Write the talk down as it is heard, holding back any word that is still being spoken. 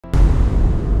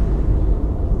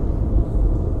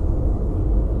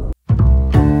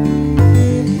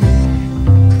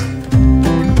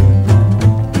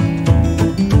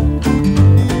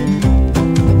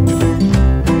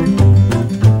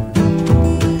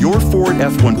Ford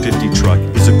F-150 truck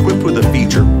is equipped with a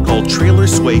feature called trailer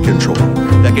sway control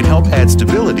that can help add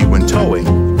stability when towing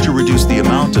to reduce the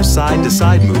amount of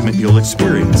side-to-side movement you'll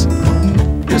experience.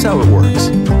 Here's how it works.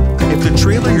 If the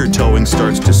trailer you're towing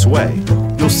starts to sway,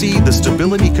 you'll see the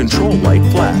stability control light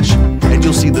flash, and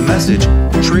you'll see the message,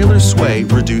 "Trailer sway,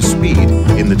 reduce speed,"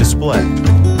 in the display.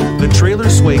 The trailer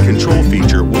sway control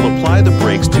feature will apply the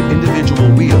brakes to individual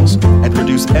wheels and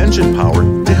produce engine power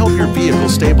to help your vehicle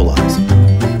stabilize.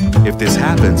 If this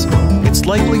happens, it's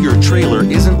likely your trailer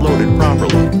isn't loaded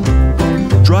properly.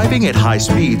 Driving at high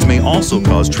speeds may also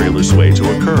cause trailer sway to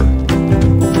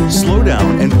occur. Slow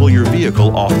down and pull your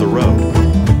vehicle off the road.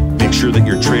 Make sure that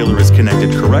your trailer is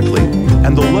connected correctly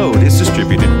and the load is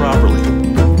distributed properly.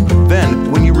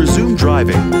 Then, when you resume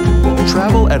driving,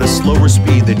 travel at a slower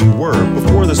speed than you were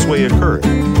before the sway occurred.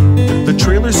 The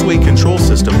trailer sway control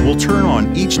system will turn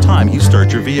on each time you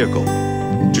start your vehicle.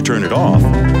 To turn it off,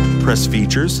 press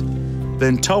Features,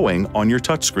 then Towing on your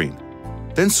touchscreen.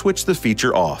 Then switch the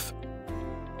feature off.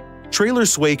 Trailer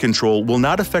sway control will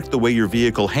not affect the way your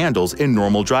vehicle handles in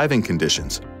normal driving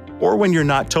conditions or when you're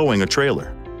not towing a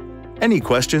trailer. Any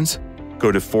questions?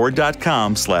 Go to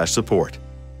Ford.com/support.